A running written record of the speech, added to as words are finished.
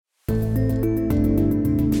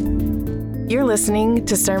You're listening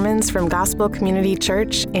to sermons from Gospel Community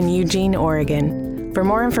Church in Eugene, Oregon. For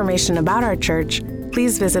more information about our church,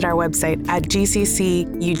 please visit our website at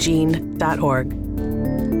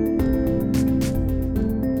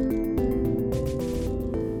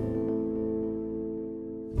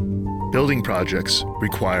gcceugene.org. Building projects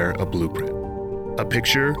require a blueprint, a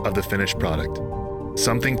picture of the finished product,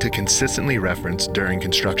 something to consistently reference during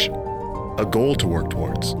construction, a goal to work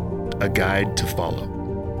towards, a guide to follow.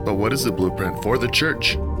 But what is the blueprint for the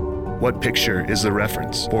church? What picture is the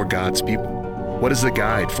reference for God's people? What is the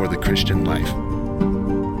guide for the Christian life?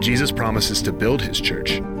 Jesus promises to build his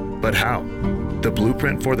church, but how? The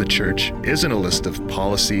blueprint for the church isn't a list of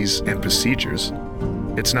policies and procedures.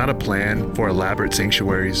 It's not a plan for elaborate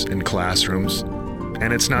sanctuaries and classrooms,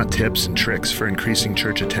 and it's not tips and tricks for increasing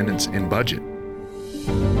church attendance and budget.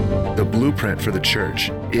 The blueprint for the church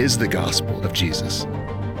is the gospel of Jesus.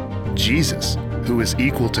 Jesus, who is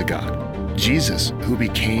equal to God. Jesus, who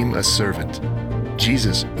became a servant.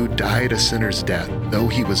 Jesus, who died a sinner's death, though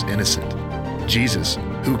he was innocent. Jesus,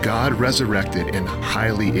 who God resurrected and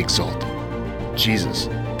highly exalted. Jesus,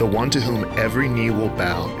 the one to whom every knee will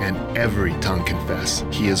bow and every tongue confess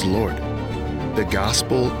he is Lord. The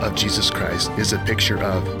gospel of Jesus Christ is a picture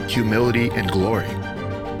of humility and glory,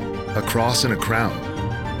 a cross and a crown,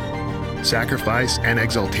 sacrifice and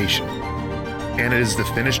exaltation. And it is the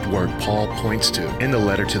finished work Paul points to in the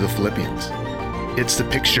letter to the Philippians. It's the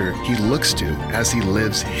picture he looks to as he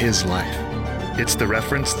lives his life. It's the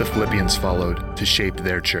reference the Philippians followed to shape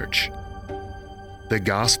their church. The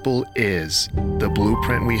gospel is the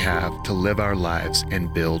blueprint we have to live our lives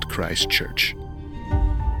and build Christ's church.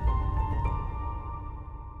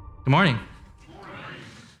 Good morning.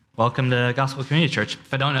 Welcome to Gospel Community Church.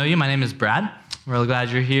 If I don't know you, my name is Brad. I'm really glad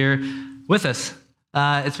you're here with us.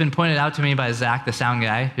 It's been pointed out to me by Zach, the sound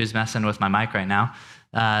guy, who's messing with my mic right now,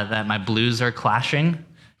 that my blues are clashing.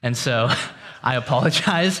 And so I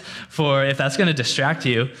apologize for if that's going to distract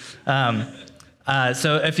you.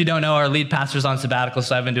 So if you don't know, our lead pastor's on sabbatical,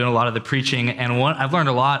 so I've been doing a lot of the preaching. And I've learned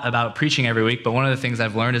a lot about preaching every week, but one of the things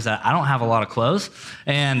I've learned is that I don't have a lot of clothes.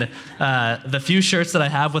 And the few shirts that I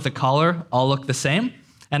have with a collar all look the same,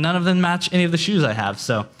 and none of them match any of the shoes I have.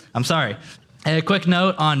 So I'm sorry. A quick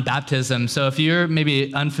note on baptism. So if you're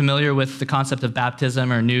maybe unfamiliar with the concept of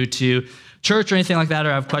baptism or new to church or anything like that,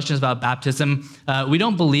 or have questions about baptism, we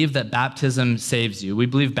don't believe that baptism saves you. We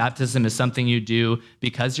believe baptism is something you do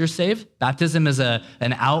because you're saved. Baptism is an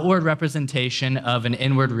outward representation of an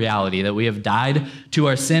inward reality, that we have died to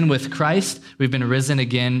our sin with Christ. We've been risen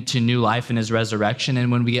again to new life in his resurrection.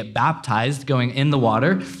 And when we get baptized, going in the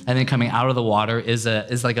water and then coming out of the water is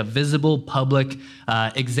like a visible public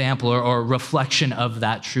example or reflection of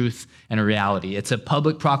that truth and reality. It's a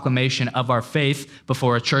public proclamation of our faith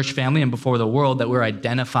before a church family and before the world that we're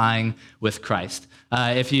identifying with Christ.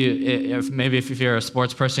 If you're a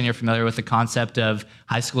sports person, you're familiar with the concept of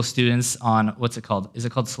high school students on, what's it called? Is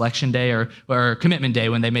it called selection day or commitment day,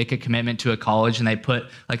 when they make a commitment to a college and they put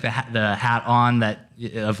like the hat on that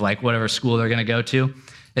of like whatever school they're going to go to?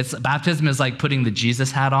 Baptism is like putting the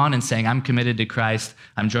Jesus hat on and saying, I'm committed to Christ,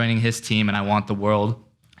 I'm joining his team, and I want the world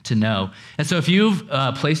to know. And so if you've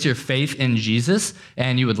placed your faith in Jesus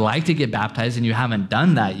and you would like to get baptized and you haven't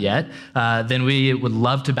done that yet, then we would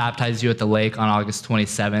love to baptize you at the lake on August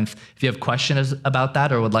 27th. If you have questions about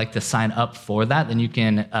that or would like to sign up for that, then you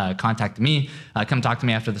can contact me. Come talk to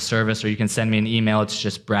me after the service, or you can send me an email. It's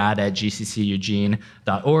just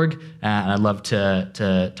brad@gcceugene.org, and I'd love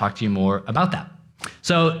to talk to you more about that.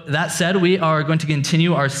 So that said, we are going to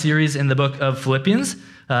continue our series in the book of Philippians.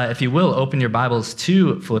 If you will, open your Bibles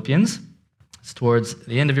to Philippians. It's towards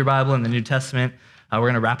the end of your Bible in the New Testament. We're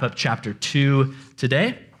going to wrap up chapter 2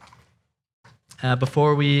 today.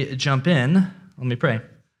 Before we jump in, let me pray.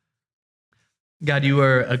 God, you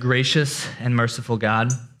are a gracious and merciful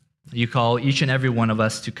God. You call each and every one of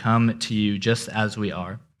us to come to you just as we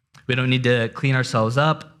are. We don't need to clean ourselves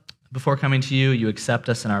up before coming to you. You accept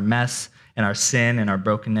us in our mess, in our sin, and our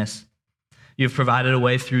brokenness. You've provided a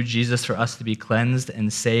way through Jesus for us to be cleansed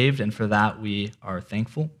and saved, and for that we are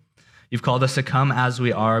thankful. You've called us to come as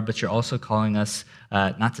we are, but you're also calling us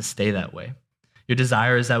not to stay that way. Your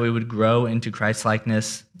desire is that we would grow into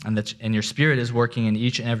Christ-likeness, and your Spirit is working in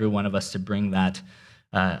each and every one of us to bring that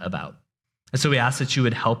about. And so we ask that you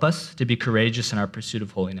would help us to be courageous in our pursuit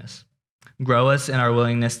of holiness. Grow us in our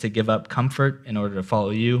willingness to give up comfort in order to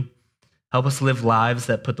follow you. Help us live lives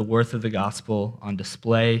that put the worth of the gospel on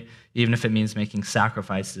display, even if it means making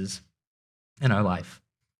sacrifices in our life.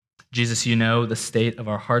 Jesus, you know the state of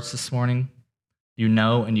our hearts this morning. You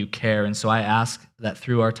know and you care. And so I ask that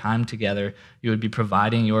through our time together, you would be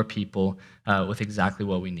providing your people with exactly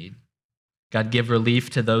what we need. God, give relief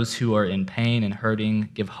to those who are in pain and hurting.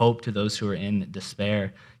 Give hope to those who are in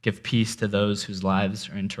despair. Give peace to those whose lives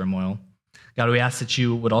are in turmoil. God, we ask that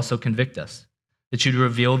you would also convict us, that you'd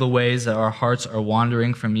reveal the ways that our hearts are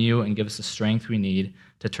wandering from you and give us the strength we need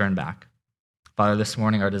to turn back. Father, this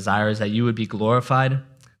morning our desire is that you would be glorified,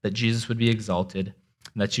 that Jesus would be exalted,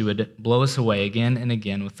 and that you would blow us away again and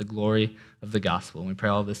again with the glory of the gospel. And we pray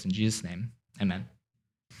all this in Jesus' name. Amen.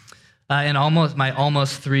 In my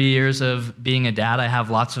almost 3 years of being a dad, I have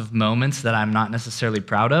lots of moments that I'm not necessarily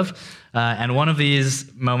proud of. And one of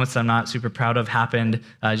these moments I'm not super proud of happened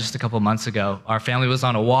just a couple months ago. Our family was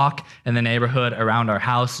on a walk in the neighborhood around our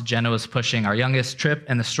house. Jenna was pushing our youngest, Trip,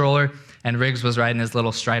 in the stroller, and Riggs was riding his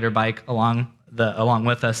little Strider bike along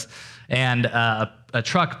with us. And a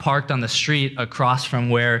truck parked on the street across from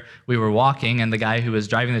where we were walking, and the guy who was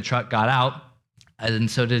driving the truck got out,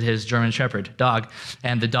 and so did his German Shepherd dog.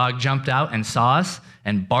 And the dog jumped out and saw us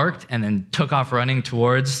and barked and then took off running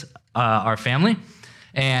towards our family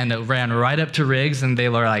and ran right up to Riggs, and they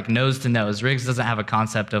were like nose to nose. Riggs doesn't have a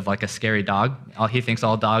concept of like a scary dog. He thinks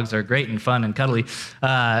all dogs are great and fun and cuddly.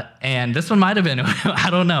 And this one might have been, I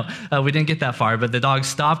don't know. We didn't get that far, but the dog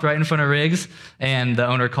stopped right in front of Riggs, and the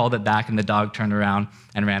owner called it back, and the dog turned around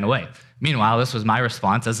and ran away. Meanwhile, this was my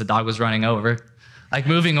response as the dog was running over, like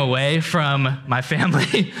moving away from my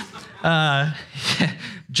family.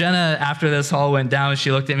 Jenna, after this all went down,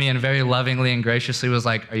 she looked at me and very lovingly and graciously was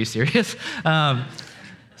like, "Are you serious?"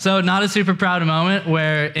 So not a super proud moment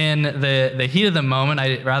where in the heat of the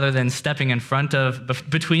moment, rather than stepping in front of,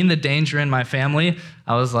 between the danger and my family,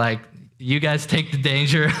 I was like, "You guys take the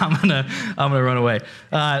danger. I'm gonna run away."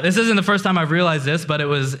 This isn't the first time I've realized this, but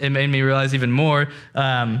it made me realize even more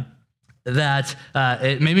that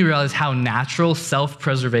it made me realize how natural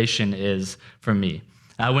self-preservation is for me.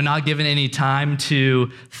 When not given any time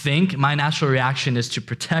to think, my natural reaction is to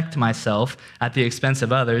protect myself at the expense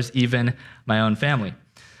of others, even my own family.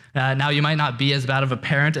 Now, you might not be as bad of a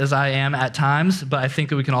parent as I am at times, but I think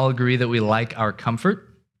that we can all agree that we like our comfort.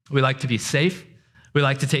 We like to be safe. We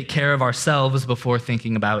like to take care of ourselves before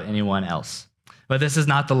thinking about anyone else. But this is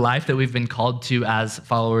not the life that we've been called to as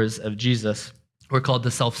followers of Jesus. We're called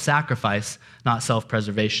to self-sacrifice, not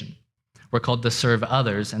self-preservation. We're called to serve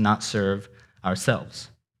others and not serve ourselves.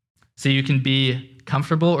 So you can be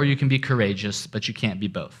comfortable or you can be courageous, but you can't be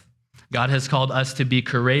both. God has called us to be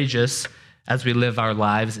courageous as we live our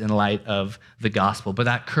lives in light of the gospel, but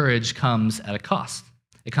that courage comes at a cost.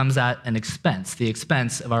 It comes at an expense, the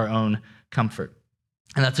expense of our own comfort.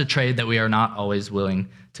 And that's a trade that we are not always willing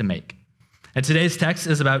to make. And today's text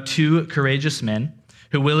is about two courageous men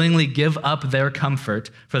who willingly give up their comfort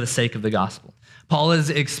for the sake of the gospel. Paul is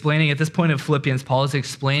explaining, at this point of Philippians, Paul is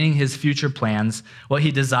explaining his future plans, what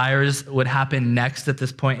he desires would happen next at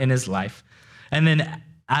this point in his life. And then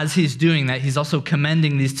as he's doing that, he's also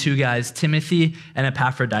commending these two guys, Timothy and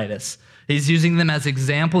Epaphroditus. He's using them as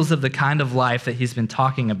examples of the kind of life that he's been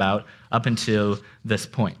talking about up until this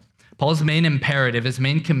point. Paul's main imperative, his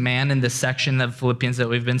main command in this section of Philippians that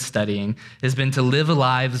we've been studying, has been to live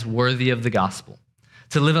lives worthy of the gospel,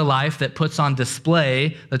 to live a life that puts on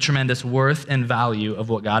display the tremendous worth and value of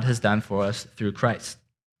what God has done for us through Christ.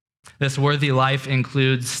 This worthy life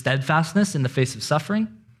includes steadfastness in the face of suffering.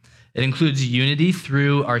 It includes unity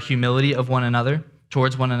through our humility of one another,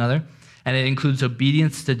 towards one another, and it includes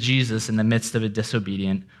obedience to Jesus in the midst of a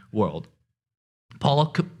disobedient world. Paul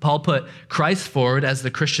put Christ forward as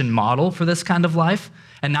the Christian model for this kind of life,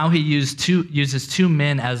 and now he uses two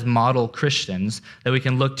men as model Christians that we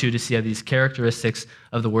can look to see how these characteristics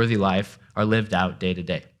of the worthy life are lived out day to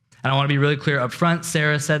day. And I want to be really clear up front.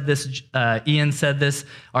 Sarah said this, Ian said this.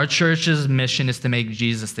 Our church's mission is to make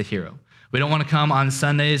Jesus the hero. We don't want to come on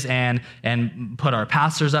Sundays and put our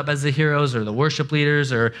pastors up as the heroes or the worship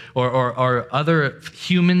leaders or other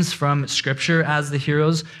humans from Scripture as the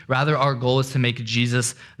heroes. Rather, our goal is to make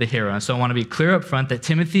Jesus the hero. And so I want to be clear up front that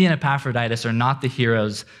Timothy and Epaphroditus are not the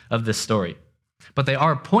heroes of this story, but they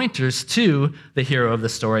are pointers to the hero of the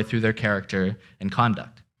story through their character and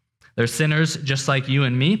conduct. They're sinners just like you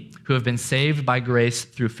and me who have been saved by grace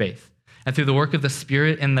through faith. And through the work of the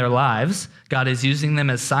Spirit in their lives, God is using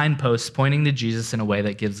them as signposts pointing to Jesus in a way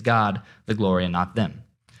that gives God the glory and not them.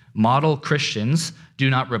 Model Christians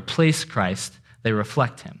do not replace Christ, they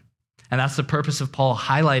reflect him. And that's the purpose of Paul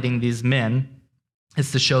highlighting these men,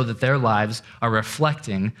 is to show that their lives are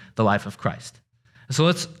reflecting the life of Christ. So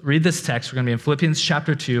let's read this text. We're going to be in Philippians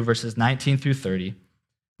chapter 2, verses 19 through 30.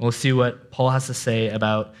 We'll see what Paul has to say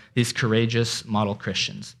about these courageous model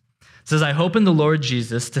Christians. It says, I hope in the Lord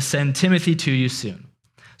Jesus to send Timothy to you soon,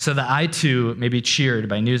 so that I too may be cheered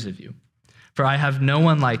by news of you. For I have no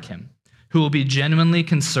one like him, who will be genuinely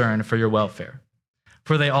concerned for your welfare.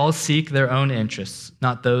 For they all seek their own interests,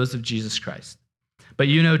 not those of Jesus Christ. But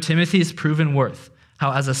you know Timothy's proven worth,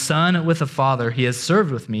 how as a son with a father he has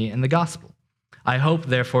served with me in the gospel. I hope,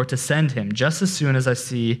 therefore, to send him just as soon as I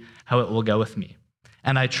see how it will go with me.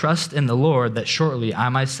 And I trust in the Lord that shortly I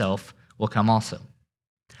myself will come also.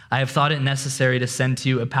 I have thought it necessary to send to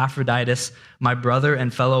you Epaphroditus, my brother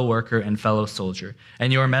and fellow worker and fellow soldier,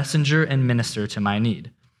 and your messenger and minister to my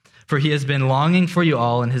need. For he has been longing for you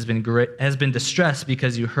all and has been distressed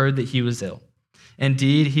because you heard that he was ill.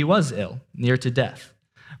 Indeed, he was ill, near to death.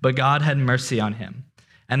 But God had mercy on him,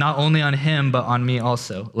 and not only on him, but on me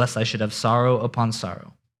also, lest I should have sorrow upon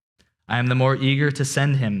sorrow. I am the more eager to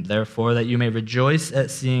send him, therefore, that you may rejoice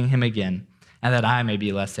at seeing him again, and that I may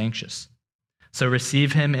be less anxious. So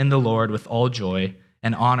receive him in the Lord with all joy,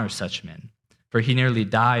 and honor such men, for he nearly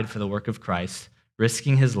died for the work of Christ,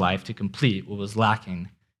 risking his life to complete what was lacking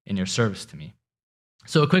in your service to me.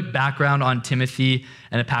 So a quick background on Timothy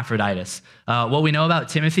and Epaphroditus. What we know about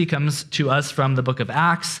Timothy comes to us from the book of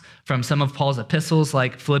Acts, from some of Paul's epistles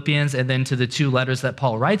like Philippians, and then to the two letters that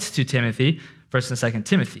Paul writes to Timothy, 1st and 2nd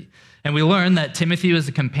Timothy. And we learn that Timothy was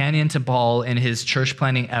a companion to Paul in his church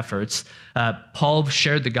planting efforts. Paul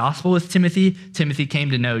shared the gospel with Timothy. Timothy came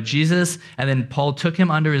to know Jesus, and then Paul took him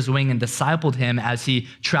under his wing and discipled him as he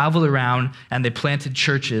traveled around and they planted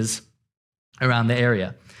churches around the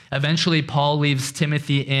area. Eventually, Paul leaves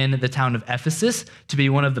Timothy in the town of Ephesus to be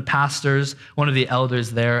one of the pastors, one of the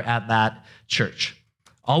elders there at that church.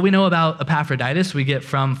 All we know about Epaphroditus, we get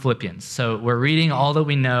from Philippians. So we're reading all that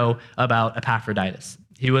we know about Epaphroditus.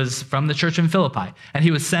 He was from the church in Philippi, and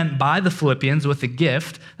he was sent by the Philippians with a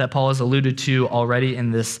gift that Paul has alluded to already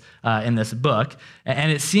in this book.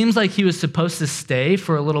 And it seems like he was supposed to stay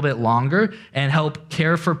for a little bit longer and help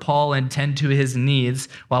care for Paul and tend to his needs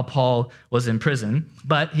while Paul was in prison.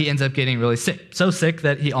 But he ends up getting really sick, so sick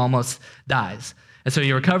that he almost dies. And so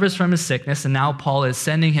he recovers from his sickness, and now Paul is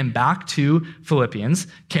sending him back to Philippians,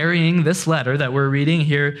 carrying this letter that we're reading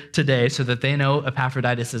here today so that they know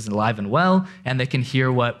Epaphroditus is alive and well, and they can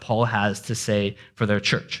hear what Paul has to say for their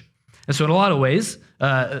church. And so in a lot of ways,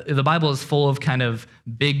 the Bible is full of kind of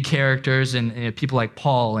big characters and people like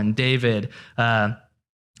Paul and David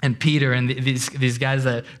and Peter and these guys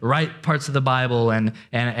that write parts of the Bible and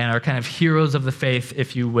are kind of heroes of the faith,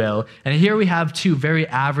 if you will. And here we have two very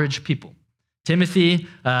average people. Timothy,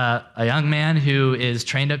 a young man who is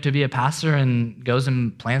trained up to be a pastor and goes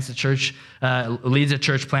and plants a church, leads a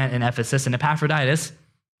church plant in Ephesus. And Epaphroditus,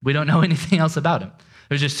 we don't know anything else about him.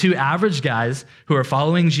 There's just two average guys who are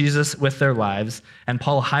following Jesus with their lives, and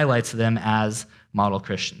Paul highlights them as model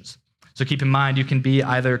Christians. So keep in mind, you can be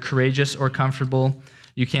either courageous or comfortable.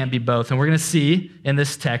 You can't be both. And we're going to see in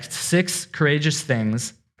this text 6 courageous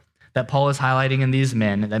things that Paul is highlighting in these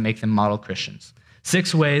men that make them model Christians.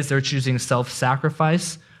 6 ways they're choosing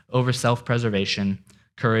self-sacrifice over self-preservation,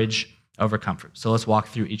 courage over comfort. So let's walk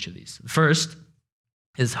through each of these. First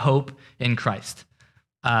is hope in Christ.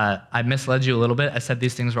 I misled you a little bit. I said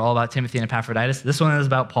these things were all about Timothy and Epaphroditus. This one is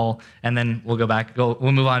about Paul, and then we'll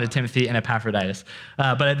move on to Timothy and Epaphroditus.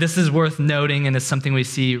 But this is worth noting, and it's something we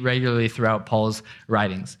see regularly throughout Paul's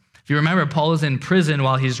writings. If you remember, Paul is in prison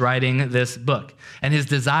while he's writing this book, and his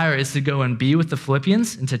desire is to go and be with the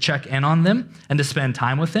Philippians and to check in on them and to spend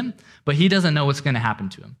time with them, but he doesn't know what's going to happen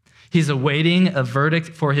to him. He's awaiting a verdict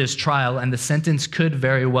for his trial, and the sentence could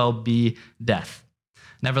very well be death.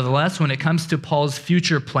 Nevertheless, when it comes to Paul's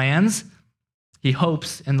future plans, he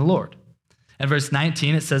hopes in the Lord. In verse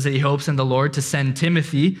 19, it says that he hopes in the Lord to send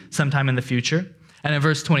Timothy sometime in the future. And in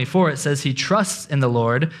verse 24, it says he trusts in the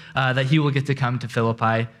Lord that he will get to come to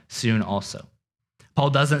Philippi soon also.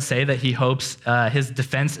 Paul doesn't say that he hopes his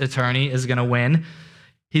defense attorney is going to win.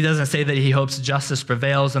 He doesn't say that he hopes justice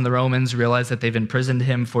prevails and the Romans realize that they've imprisoned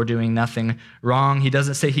him for doing nothing wrong. He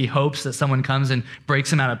doesn't say he hopes that someone comes and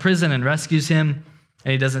breaks him out of prison and rescues him.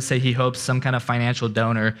 And he doesn't say he hopes some kind of financial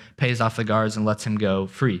donor pays off the guards and lets him go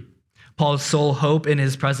free. Paul's sole hope in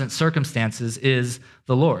his present circumstances is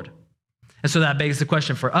the Lord. And so that begs the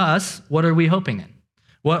question for us, what are we hoping in?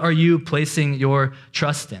 What are you placing your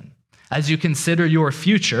trust in? As you consider your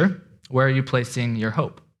future, where are you placing your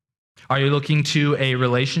hope? Are you looking to a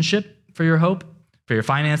relationship for your hope, for your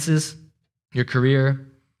finances, your career?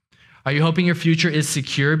 Are you hoping your future is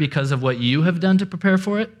secure because of what you have done to prepare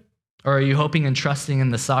for it? Or are you hoping and trusting in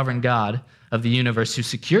the sovereign God of the universe who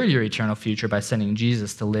secured your eternal future by sending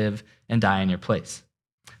Jesus to live and die in your place?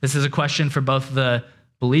 This is a question for both the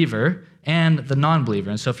believer and the non-believer.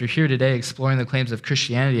 And so if you're here today exploring the claims of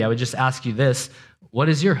Christianity, I would just ask you this: what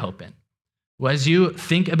is your hope in? As you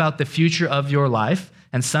think about the future of your life,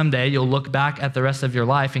 and someday you'll look back at the rest of your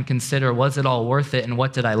life and consider, was it all worth it and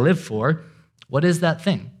what did I live for? What is that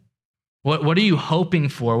thing? What are you hoping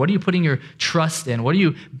for? What are you putting your trust in? What are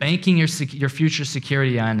you banking your future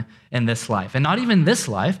security on in this life? And not even this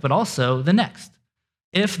life, but also the next.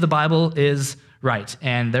 If the Bible is right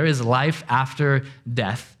and there is life after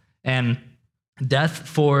death, and death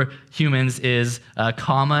for humans is a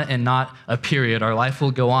comma and not a period. Our life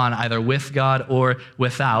will go on either with God or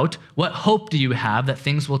without. What hope do you have that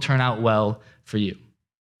things will turn out well for you?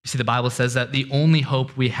 You see, the Bible says that the only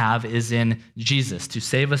hope we have is in Jesus to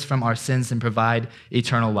save us from our sins and provide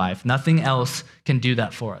eternal life. Nothing else can do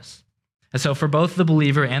that for us. And so for both the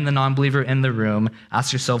believer and the non-believer in the room,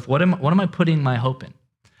 ask yourself, what am I putting my hope in?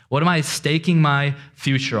 What am I staking my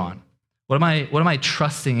future on? What am I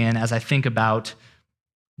trusting in as I think about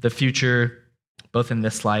the future, both in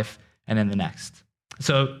this life and in the next?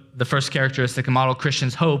 So the first characteristic, a model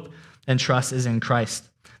Christian's hope and trust is in Christ.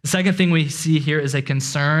 The second thing we see here is a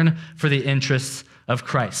concern for the interests of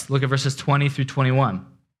Christ. Look at verses 20 through 21.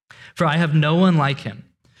 For I have no one like him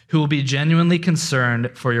who will be genuinely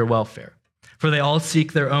concerned for your welfare. For they all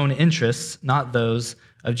seek their own interests, not those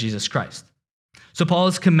of Jesus Christ. So Paul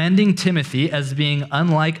is commending Timothy as being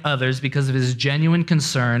unlike others because of his genuine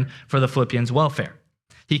concern for the Philippians' welfare.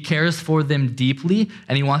 He cares for them deeply,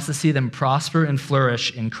 and he wants to see them prosper and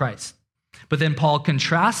flourish in Christ. But then Paul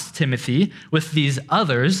contrasts Timothy with these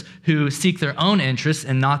others who seek their own interests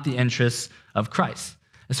and not the interests of Christ.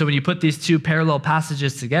 And so when you put these two parallel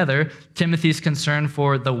passages together, Timothy's concern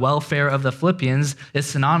for the welfare of the Philippians is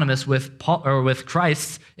synonymous with with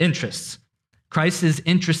Christ's interests. Christ is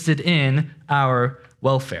interested in our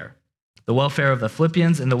welfare. The welfare of the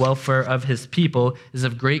Philippians and the welfare of his people is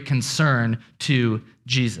of great concern to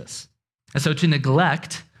Jesus. And so to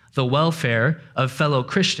neglect the welfare of fellow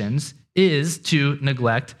Christians is to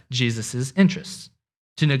neglect Jesus' interests,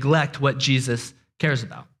 to neglect what Jesus cares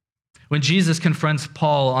about. When Jesus confronts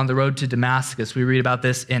Paul on the road to Damascus, we read about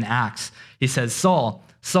this in Acts. He says, Saul,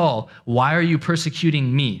 Saul, why are you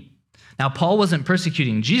persecuting me? Now, Paul wasn't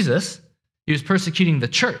persecuting Jesus. He was persecuting the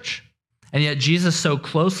church. And yet Jesus so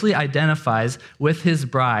closely identifies with his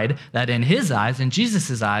bride that in his eyes, in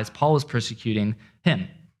Jesus' eyes, Paul was persecuting him.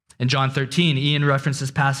 In John 13, Ian referenced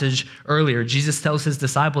this passage earlier. Jesus tells his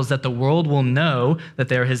disciples that the world will know that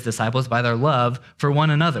they are his disciples by their love for one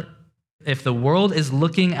another. If the world is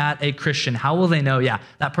looking at a Christian, how will they know, yeah,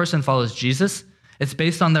 that person follows Jesus? It's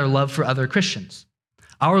based on their love for other Christians.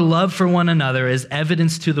 Our love for one another is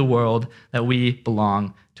evidence to the world that we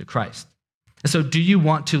belong to Christ. And so do you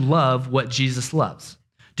want to love what Jesus loves?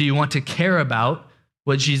 Do you want to care about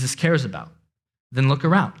what Jesus cares about? Then look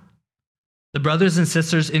around. The brothers and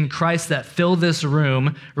sisters in Christ that fill this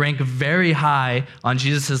room rank very high on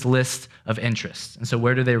Jesus' list of interests. And so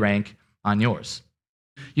where do they rank on yours?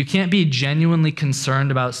 You can't be genuinely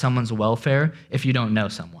concerned about someone's welfare if you don't know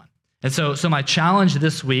someone. And so my challenge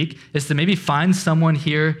this week is to maybe find someone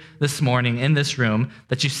here this morning in this room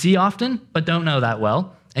that you see often but don't know that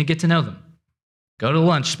well and get to know them. Go to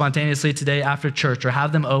lunch spontaneously today after church, or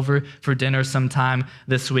have them over for dinner sometime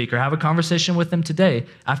this week, or have a conversation with them today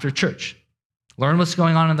after church. Learn what's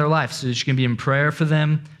going on in their life so that you can be in prayer for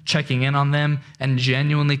them, checking in on them, and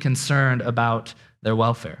genuinely concerned about their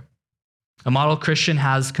welfare. A model Christian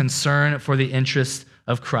has concern for the interests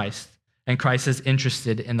of Christ, and Christ is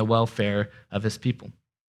interested in the welfare of his people.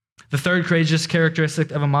 The third courageous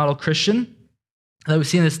characteristic of a model Christian that we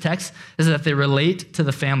see in this text is that they relate to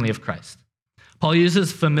the family of Christ. Paul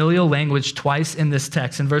uses familial language twice in this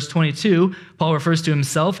text. In verse 22, Paul refers to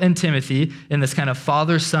himself and Timothy in this kind of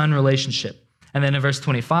father-son relationship. And then in verse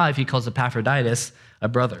 25, he calls Epaphroditus a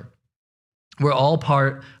brother. We're all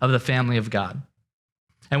part of the family of God.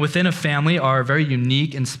 And within a family are very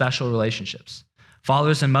unique and special relationships.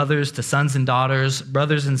 Fathers and mothers to sons and daughters,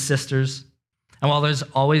 brothers and sisters. And while there's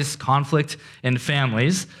always conflict in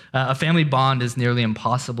families, a family bond is nearly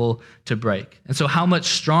impossible to break. And so how much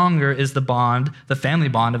stronger is the bond, the family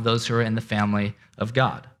bond of those who are in the family of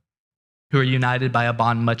God, who are united by a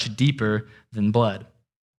bond much deeper than blood?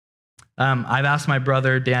 I've asked my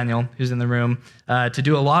brother, Daniel, who's in the room, to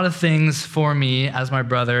do a lot of things for me as my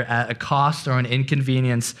brother at a cost or an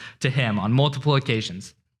inconvenience to him on multiple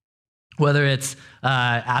occasions. Whether it's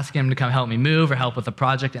asking him to come help me move or help with a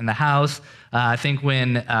project in the house. I think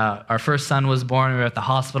when our first son was born, we were at the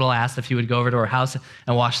hospital. I asked if he would go over to our house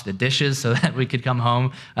and wash the dishes so that we could come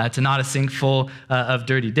home to not a sink full of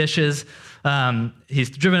dirty dishes.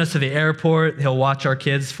 He's driven us to the airport. He'll watch our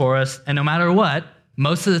kids for us. And no matter what,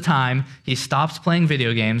 most of the time, he stops playing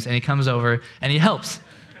video games and he comes over and he helps.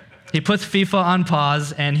 He puts FIFA on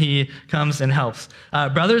pause and he comes and helps.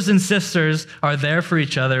 Brothers and sisters are there for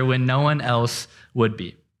each other when no one else would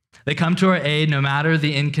be. They come to our aid no matter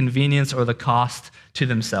the inconvenience or the cost to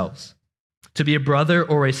themselves. To be a brother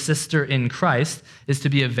or a sister in Christ is to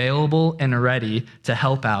be available and ready to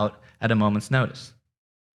help out at a moment's notice.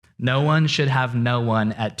 No one should have no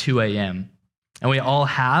one at 2 a.m. And we all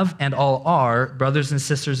have and all are brothers and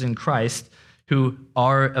sisters in Christ who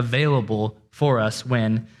are available for us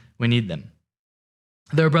when we need them.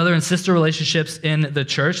 There are brother and sister relationships in the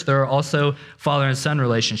church. There are also father and son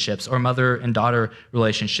relationships or mother and daughter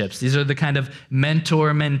relationships. These are the kind of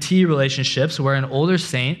mentor-mentee relationships where an older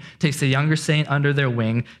saint takes a younger saint under their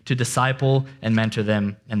wing to disciple and mentor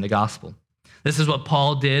them in the gospel. This is what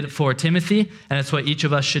Paul did for Timothy, and it's what each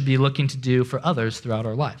of us should be looking to do for others throughout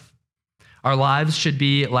our life. Our lives should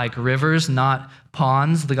be like rivers, not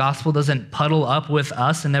ponds. The gospel doesn't puddle up with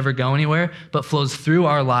us and never go anywhere, but flows through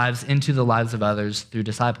our lives into the lives of others through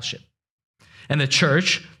discipleship. In the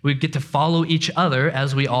church, we get to follow each other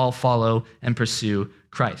as we all follow and pursue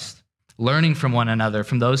Christ, learning from one another,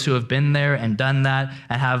 from those who have been there and done that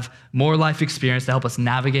and have more life experience to help us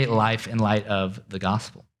navigate life in light of the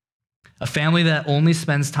gospel. A family that only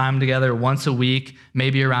spends time together once a week,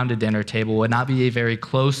 maybe around a dinner table, would not be a very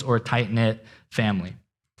close or tight-knit family.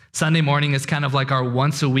 Sunday morning is kind of like our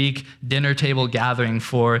once-a-week dinner table gathering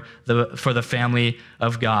for the family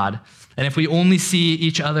of God. And if we only see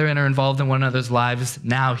each other and are involved in one another's lives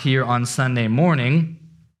now here on Sunday morning,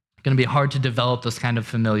 it's going to be hard to develop those kind of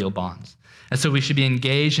familial bonds. And so we should be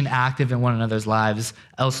engaged and active in one another's lives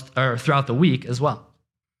throughout the week as well.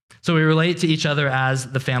 So we relate to each other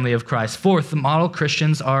as the family of Christ. Fourth, the model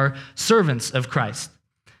Christians are servants of Christ.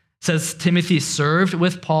 It says Timothy served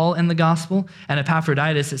with Paul in the gospel, and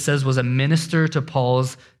Epaphroditus, it says, was a minister to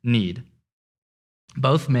Paul's need.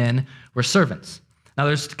 Both men were servants. Now,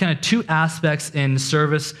 there's kind of two aspects in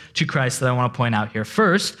service to Christ that I want to point out here.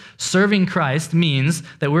 First, serving Christ means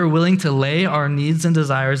that we're willing to lay our needs and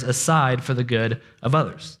desires aside for the good of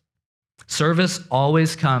others. Service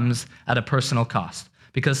always comes at a personal cost,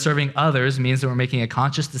 because serving others means that we're making a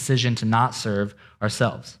conscious decision to not serve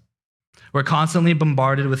ourselves. We're constantly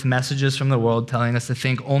bombarded with messages from the world telling us to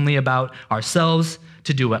think only about ourselves,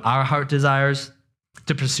 to do what our heart desires,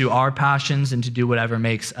 to pursue our passions, and to do whatever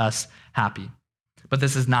makes us happy. But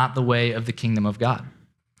this is not the way of the kingdom of God.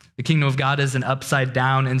 The kingdom of God is an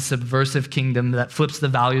upside-down and subversive kingdom that flips the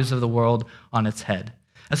values of the world on its head.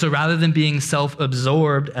 And so rather than being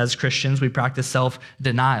self-absorbed as Christians, we practice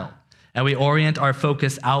self-denial. And we orient our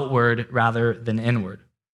focus outward rather than inward.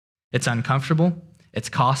 It's uncomfortable, it's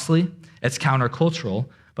costly, it's countercultural,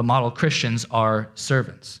 but model Christians are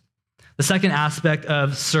servants. The second aspect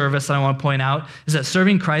of service that I want to point out is that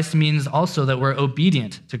serving Christ means also that we're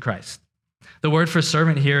obedient to Christ. The word for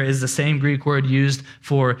servant here is the same Greek word used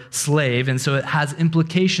for slave, and so it has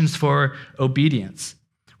implications for obedience.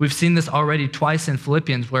 We've seen this already twice in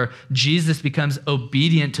Philippians, where Jesus becomes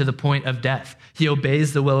obedient to the point of death. He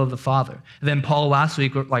obeys the will of the Father. And then Paul last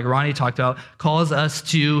week, like Ronnie talked about, calls us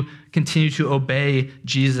to continue to obey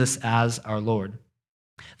Jesus as our Lord.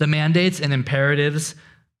 The mandates and imperatives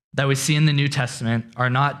that we see in the New Testament are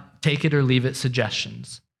not take it or leave it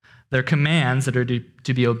suggestions. They're commands that are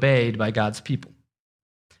to be obeyed by God's people.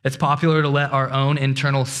 It's popular to let our own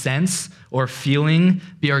internal sense or feeling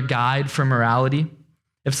be our guide for morality.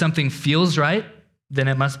 If something feels right, then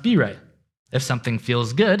it must be right. If something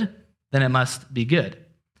feels good, then it must be good.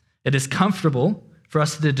 It is comfortable for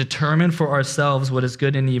us to determine for ourselves what is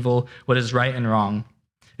good and evil, what is right and wrong.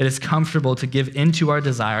 It is comfortable to give into our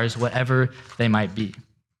desires, whatever they might be.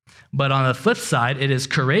 But on the flip side, it is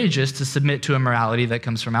courageous to submit to a morality that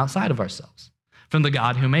comes from outside of ourselves, from the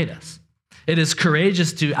God who made us. It is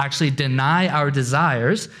courageous to actually deny our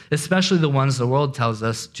desires, especially the ones the world tells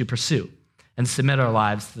us to pursue, and submit our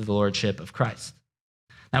lives to the lordship of Christ.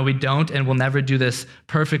 Now, we don't and will never do this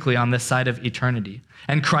perfectly on this side of eternity.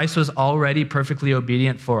 And Christ was already perfectly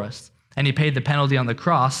obedient for us, and he paid the penalty on the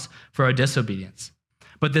cross for our disobedience.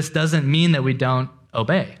 But this doesn't mean that we don't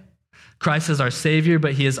obey. Christ is our Savior,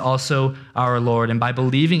 but he is also our Lord. And by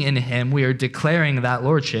believing in him, we are declaring that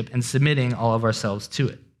lordship and submitting all of ourselves to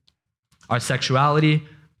it. Our sexuality,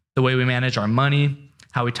 the way we manage our money,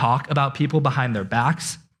 how we talk about people behind their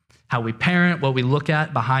backs, how we parent, what we look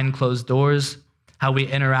at behind closed doors, how we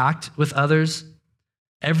interact with others.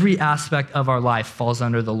 Every aspect of our life falls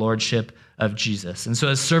under the lordship of Jesus. And so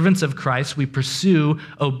as servants of Christ, we pursue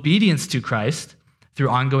obedience to Christ through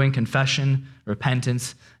ongoing confession,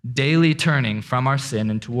 repentance, daily turning from our sin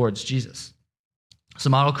and towards Jesus. So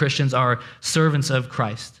model Christians are servants of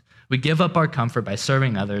Christ. We give up our comfort by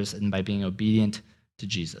serving others and by being obedient to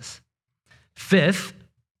Jesus. Fifth,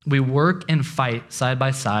 we work and fight side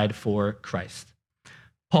by side for Christ.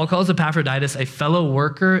 Paul calls Epaphroditus a fellow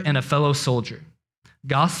worker and a fellow soldier.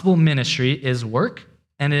 Gospel ministry is work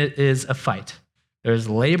and it is a fight. There is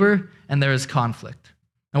labor and there is conflict.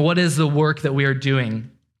 And what is the work that we are doing?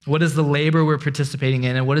 What is the labor we're participating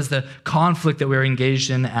in? And what is the conflict that we're engaged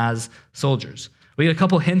in as soldiers? We get a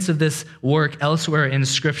couple hints of this work elsewhere in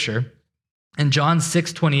Scripture. In John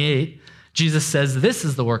 6:28, Jesus says, "This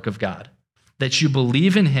is the work of God, that you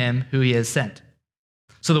believe in him who he has sent."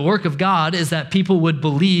 So the work of God is that people would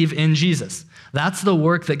believe in Jesus. That's the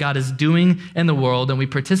work that God is doing in the world, and we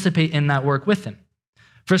participate in that work with him.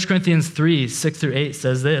 1 Corinthians 3:6-8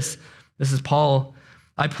 says this. This is Paul.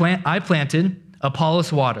 I planted,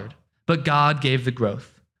 Apollos watered, but God gave the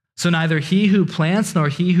growth. So neither he who plants nor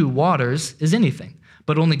he who waters is anything,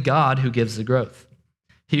 but only God who gives the growth.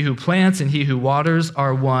 He who plants and he who waters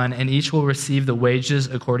are one, and each will receive the wages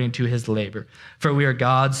according to his labor. For we are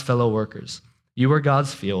God's fellow workers. You are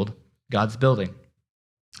God's field, God's building.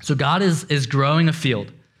 So God is growing a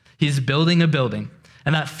field. He's building a building.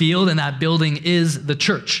 And that field and that building is the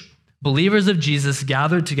church. Believers of Jesus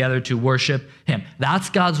gathered together to worship him. That's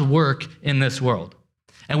God's work in this world.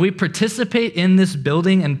 And we participate in this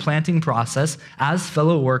building and planting process as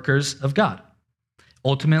fellow workers of God.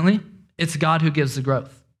 Ultimately, it's God who gives the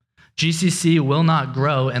growth. GCC will not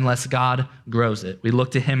grow unless God grows it. We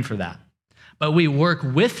look to him for that. But we work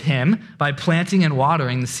with him by planting and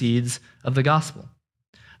watering the seeds of the gospel.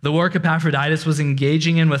 The work Epaphroditus was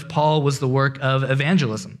engaging in with Paul was the work of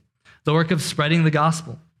evangelism, the work of spreading the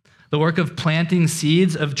gospel, the work of planting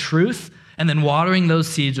seeds of truth and then watering those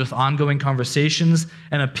seeds with ongoing conversations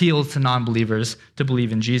and appeals to non-believers to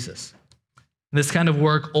believe in Jesus. This kind of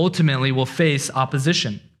work ultimately will face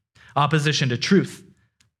opposition to truth,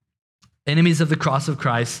 enemies of the cross of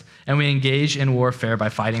Christ, and we engage in warfare by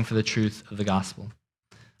fighting for the truth of the gospel.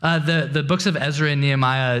 The books of Ezra and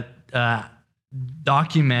Nehemiah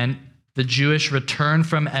document the Jewish return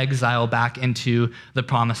from exile back into the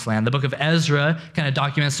promised land. The book of Ezra kind of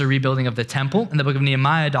documents the rebuilding of the temple, and the book of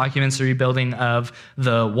Nehemiah documents the rebuilding of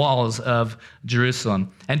the walls of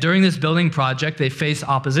Jerusalem. And during this building project, they face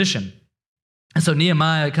opposition. And so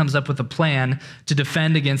Nehemiah comes up with a plan to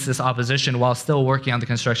defend against this opposition while still working on the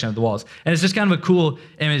construction of the walls. And it's just kind of a cool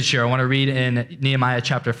image here. I want to read in Nehemiah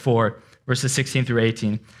chapter 4, verses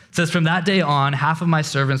 16-18. It says, "From that day on, half of my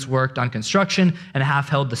servants worked on construction, and half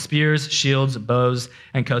held the spears, shields, bows,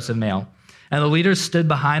 and coats of mail. And the leaders stood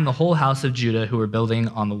behind the whole house of Judah who were building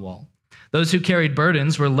on the wall. Those who carried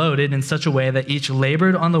burdens were loaded in such a way that each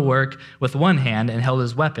labored on the work with one hand and held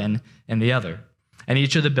his weapon in the other. And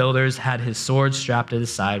each of the builders had his sword strapped at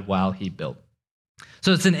his side while he built."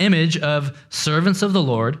 So it's an image of servants of the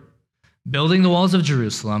Lord building the walls of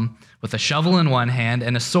Jerusalem with a shovel in one hand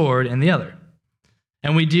and a sword in the other.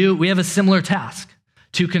 And we have a similar task,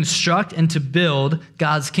 to construct and to build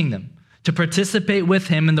God's kingdom, to participate with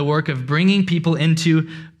him in the work of bringing people into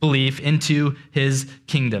belief, into his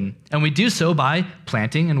kingdom. And we do so by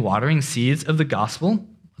planting and watering seeds of the gospel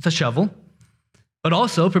with a shovel, but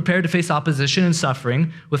also prepared to face opposition and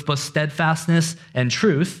suffering with both steadfastness and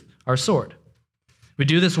truth, our sword. We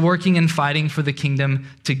do this working and fighting for the kingdom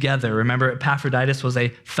together. Remember, Epaphroditus was a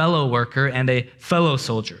fellow worker and a fellow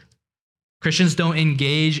soldier. Christians don't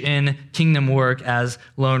engage in kingdom work as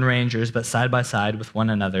lone rangers, but side by side with one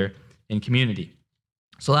another in community.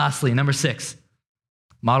 So lastly, number 6,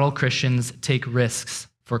 model Christians take risks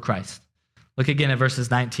for Christ. Look again at verses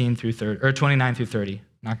 29 through 30. I'm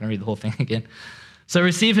not going to read the whole thing again. "So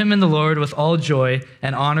receive him in the Lord with all joy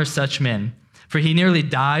and honor such men, for he nearly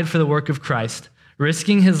died for the work of Christ,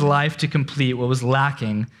 risking his life to complete what was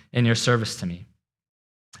lacking in your service to me."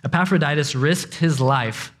 Epaphroditus risked his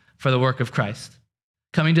life for the work of Christ,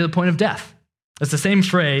 coming to the point of death. It's the same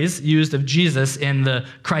phrase used of Jesus in the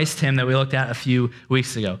Christ hymn that we looked at a few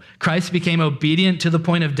weeks ago. Christ became obedient to the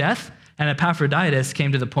point of death, and Epaphroditus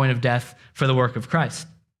came to the point of death for the work of Christ.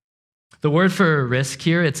 The word for risk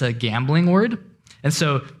here, it's a gambling word. And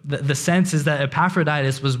so the sense is that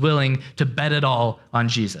Epaphroditus was willing to bet it all on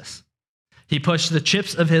Jesus. He pushed the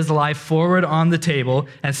chips of his life forward on the table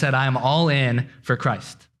and said, "I am all in for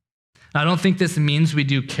Christ." Now, I don't think this means we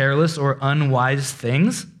do careless or unwise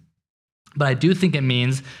things, but I do think it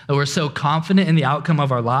means that we're so confident in the outcome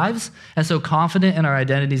of our lives and so confident in our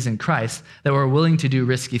identities in Christ that we're willing to do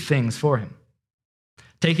risky things for him.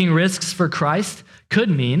 Taking risks for Christ could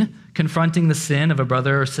mean confronting the sin of a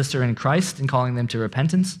brother or sister in Christ and calling them to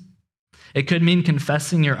repentance. It could mean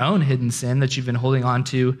confessing your own hidden sin that you've been holding on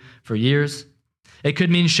to for years. It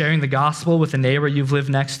could mean sharing the gospel with a neighbor you've lived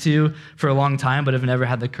next to for a long time but have never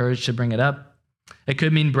had the courage to bring it up. It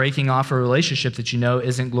could mean breaking off a relationship that you know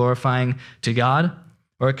isn't glorifying to God,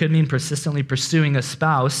 or it could mean persistently pursuing a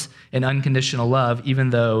spouse in unconditional love,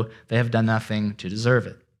 even though they have done nothing to deserve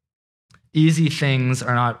it. Easy things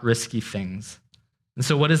are not risky things. And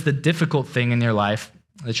so what is the difficult thing in your life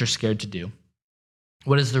that you're scared to do?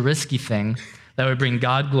 What is the risky thing that would bring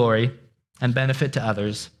God glory and benefit to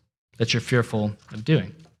others that you're fearful of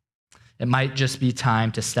doing? It might just be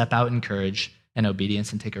time to step out in courage and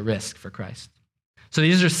obedience and take a risk for Christ. So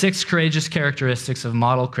these are 6 courageous characteristics of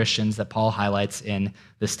model Christians that Paul highlights in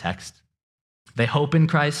this text. They hope in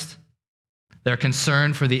Christ. They're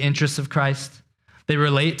concerned for the interests of Christ. They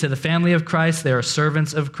relate to the family of Christ. They are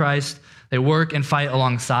servants of Christ. They work and fight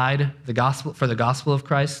alongside the gospel for the gospel of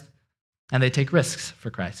Christ, and they take risks for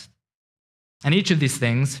Christ. And each of these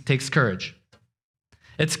things takes courage.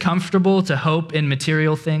 It's comfortable to hope in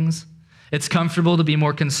material things. It's comfortable to be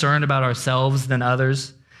more concerned about ourselves than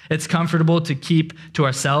others. It's comfortable to keep to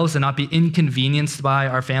ourselves and not be inconvenienced by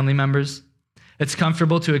our family members. It's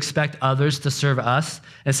comfortable to expect others to serve us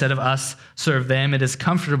instead of us serve them. It is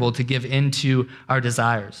comfortable to give in to our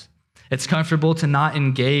desires. It's comfortable to not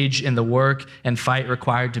engage in the work and fight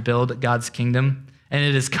required to build God's kingdom. And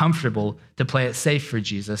it is comfortable to play it safe for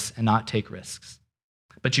Jesus and not take risks.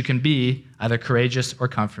 But you can be either courageous or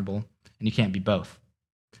comfortable, and you can't be both.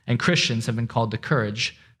 And Christians have been called to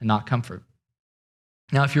courage and not comfort.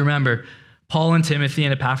 Now, if you remember, Paul and Timothy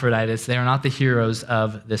and Epaphroditus, they are not the heroes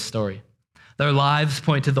of this story. Their lives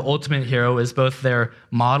point to the ultimate hero as both their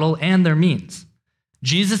model and their means.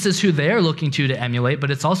 Jesus is who they are looking to emulate,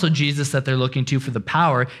 but it's also Jesus that they're looking to for the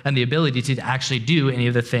power and the ability to actually do any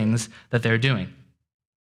of the things that they're doing.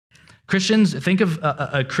 Christians, think of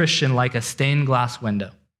a Christian like a stained glass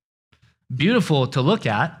window. Beautiful to look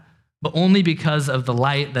at, but only because of the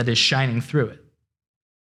light that is shining through it.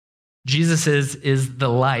 Jesus is the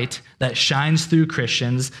light that shines through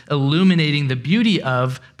Christians, illuminating the beauty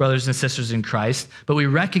of brothers and sisters in Christ, but we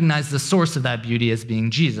recognize the source of that beauty as being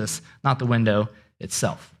Jesus, not the window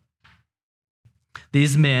itself.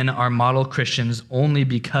 These men are model Christians only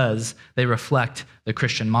because they reflect the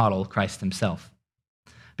Christian model, Christ himself.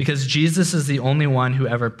 Because Jesus is the only one who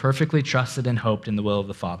ever perfectly trusted and hoped in the will of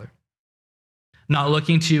the Father. Not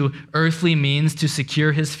looking to earthly means to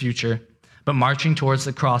secure his future, but marching towards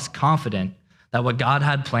the cross confident that what God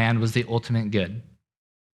had planned was the ultimate good.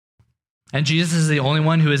 And Jesus is the only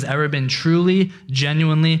one who has ever been truly,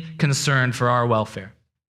 genuinely concerned for our welfare.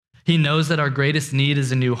 He knows that our greatest need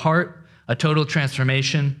is a new heart, a total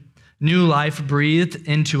transformation, new life breathed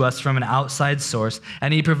into us from an outside source,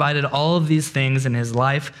 and he provided all of these things in his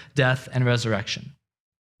life, death, and resurrection.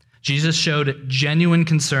 Jesus showed genuine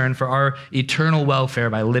concern for our eternal welfare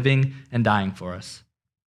by living and dying for us.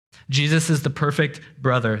 Jesus is the perfect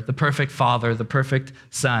brother, the perfect father, the perfect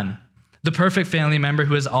son, the perfect family member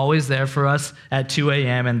who is always there for us at 2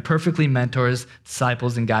 a.m. and perfectly mentors,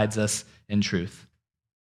 disciples, and guides us in truth.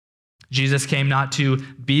 Jesus came not to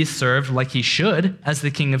be served like he should as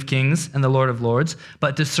the King of Kings and the Lord of Lords,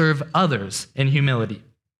 but to serve others in humility,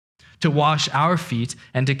 to wash our feet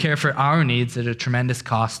and to care for our needs at a tremendous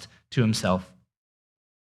cost to himself.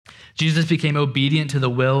 Jesus became obedient to the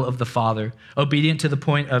will of the Father, obedient to the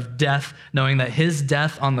point of death, knowing that his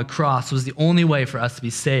death on the cross was the only way for us to be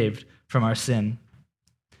saved from our sin.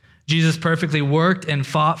 Jesus perfectly worked and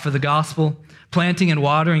fought for the gospel, planting and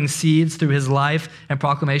watering seeds through his life and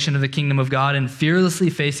proclamation of the kingdom of God, and fearlessly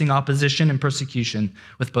facing opposition and persecution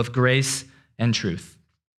with both grace and truth.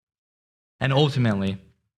 And ultimately,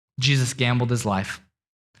 Jesus gambled his life,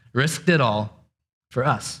 risked it all for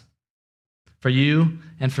us, for you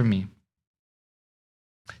and for me.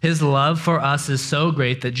 His love for us is so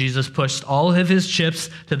great that Jesus pushed all of his chips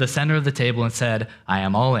to the center of the table and said, I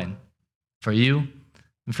am all in, for you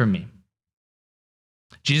and for me.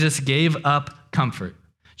 Jesus gave up comfort.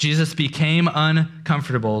 Jesus became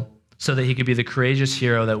uncomfortable so that he could be the courageous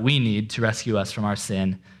hero that we need to rescue us from our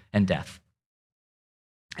sin and death.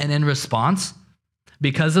 And in response,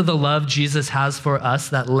 because of the love Jesus has for us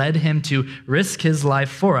that led him to risk his life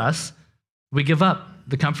for us, we give up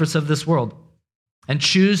the comforts of this world and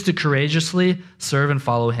choose to courageously serve and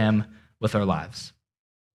follow him with our lives.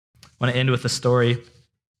 I want to end with a story.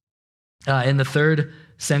 In the 3rd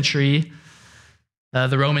century,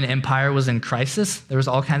 the Roman Empire was in crisis. There was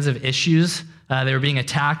all kinds of issues. They were being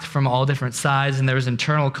attacked from all different sides, and there was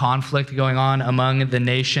internal conflict going on among the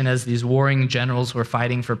nation as these warring generals were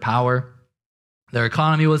fighting for power. Their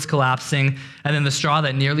economy was collapsing, and then the straw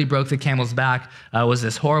that nearly broke the camel's back was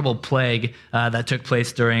this horrible plague that took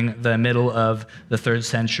place during the middle of the 3rd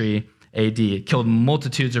century AD. It killed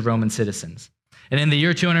multitudes of Roman citizens. And in the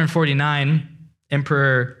year 249,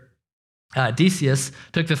 Emperor Decius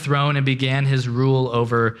took the throne and began his rule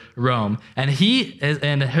over Rome. And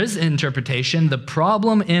in his interpretation, the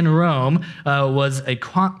problem in Rome was a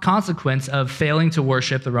consequence of failing to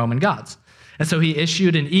worship the Roman gods. And so he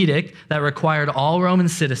issued an edict that required all Roman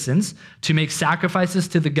citizens to make sacrifices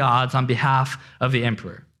to the gods on behalf of the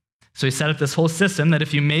emperor. So he set up this whole system that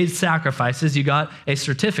if you made sacrifices, you got a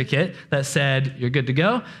certificate that said you're good to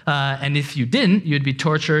go. And if you didn't, you'd be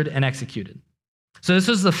tortured and executed. So this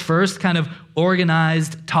was the first kind of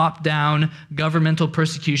organized, top-down governmental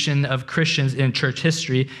persecution of Christians in church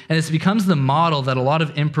history, and it becomes the model that a lot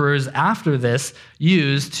of emperors after this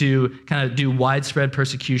use to kind of do widespread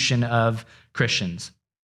persecution of Christians.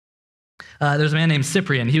 There's a man named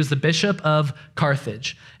Cyprian. He was the bishop of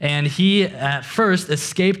Carthage, and he at first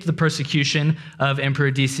escaped the persecution of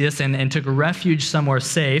Emperor Decius and took refuge somewhere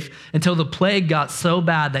safe until the plague got so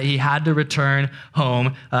bad that he had to return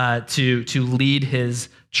home to lead his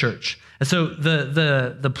church. And so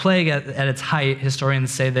the plague at its height,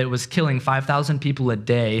 historians say that it was killing 5,000 people a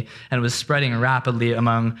day and was spreading rapidly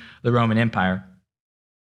among the Roman Empire.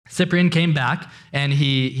 Cyprian came back and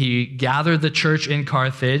he gathered the church in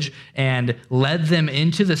Carthage and led them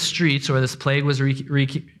into the streets where this plague was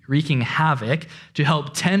wreaking havoc to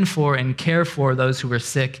help tend for and care for those who were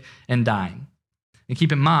sick and dying. And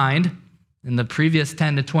keep in mind, in the previous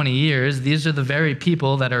 10 to 20 years, these are the very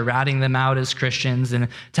people that are ratting them out as Christians and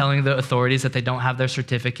telling the authorities that they don't have their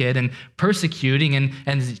certificate and persecuting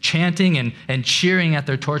and chanting and cheering at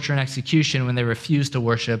their torture and execution when they refuse to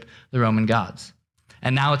worship the Roman gods.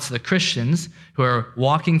 And now it's the Christians who are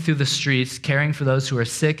walking through the streets, caring for those who are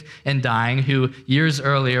sick and dying, who years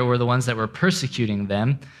earlier were the ones that were persecuting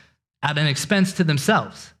them at an expense to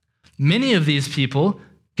themselves. Many of these people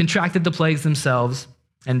contracted the plagues themselves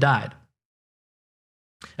and died.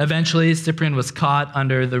 Eventually, Cyprian was caught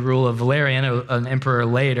under the rule of Valerian, an emperor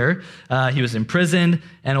later. He was imprisoned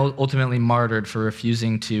and ultimately martyred for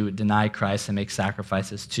refusing to deny Christ and make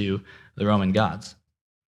sacrifices to the Roman gods.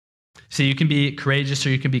 So you can be courageous or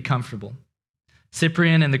you can be comfortable.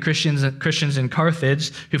 Cyprian and the Christians in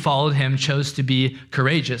Carthage who followed him chose to be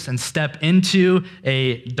courageous and step into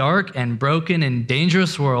a dark and broken and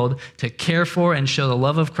dangerous world to care for and show the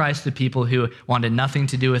love of Christ to people who wanted nothing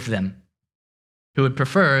to do with them, who would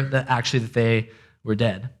prefer that they were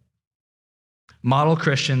dead. Model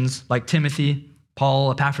Christians like Timothy,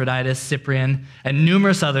 Paul, Epaphroditus, Cyprian, and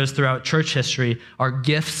numerous others throughout church history are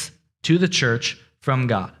gifts to the church from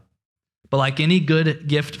God. But like any good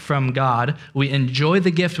gift from God, we enjoy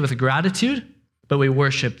the gift with gratitude, but we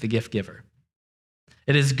worship the gift giver.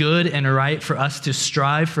 It is good and right for us to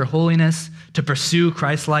strive for holiness, to pursue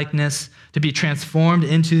Christ-likeness, to be transformed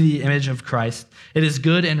into the image of Christ. It is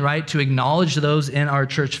good and right to acknowledge those in our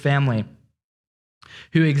church family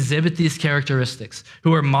who exhibit these characteristics,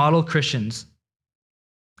 who are model Christians,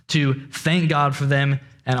 to thank God for them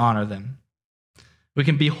and honor them. We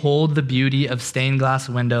can behold the beauty of stained glass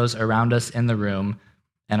windows around us in the room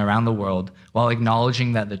and around the world while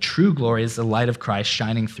acknowledging that the true glory is the light of Christ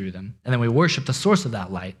shining through them. And then we worship the source of that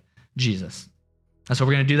light, Jesus. And so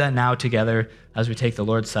we're going to do that now together as we take the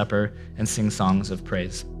Lord's Supper and sing songs of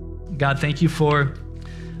praise. God, thank you for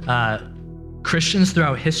Christians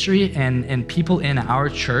throughout history and people in our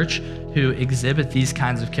church who exhibit these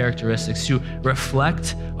kinds of characteristics, who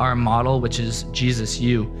reflect our model, which is Jesus,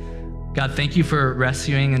 you. God, thank you for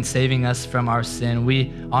rescuing and saving us from our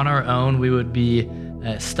sin. On our own, we would be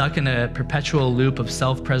stuck in a perpetual loop of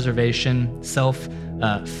self-preservation,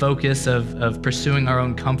 self-focus of pursuing our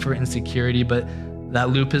own comfort and security, but that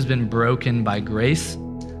loop has been broken by grace,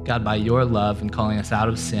 God, by your love and calling us out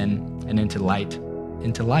of sin and into light,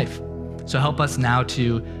 into life. So help us now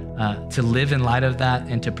to live in light of that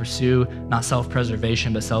and to pursue not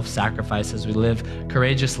self-preservation, but self-sacrifice as we live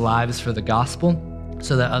courageous lives for the gospel,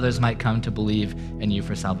 so that others might come to believe in you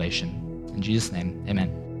for salvation. In Jesus' name,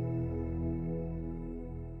 amen.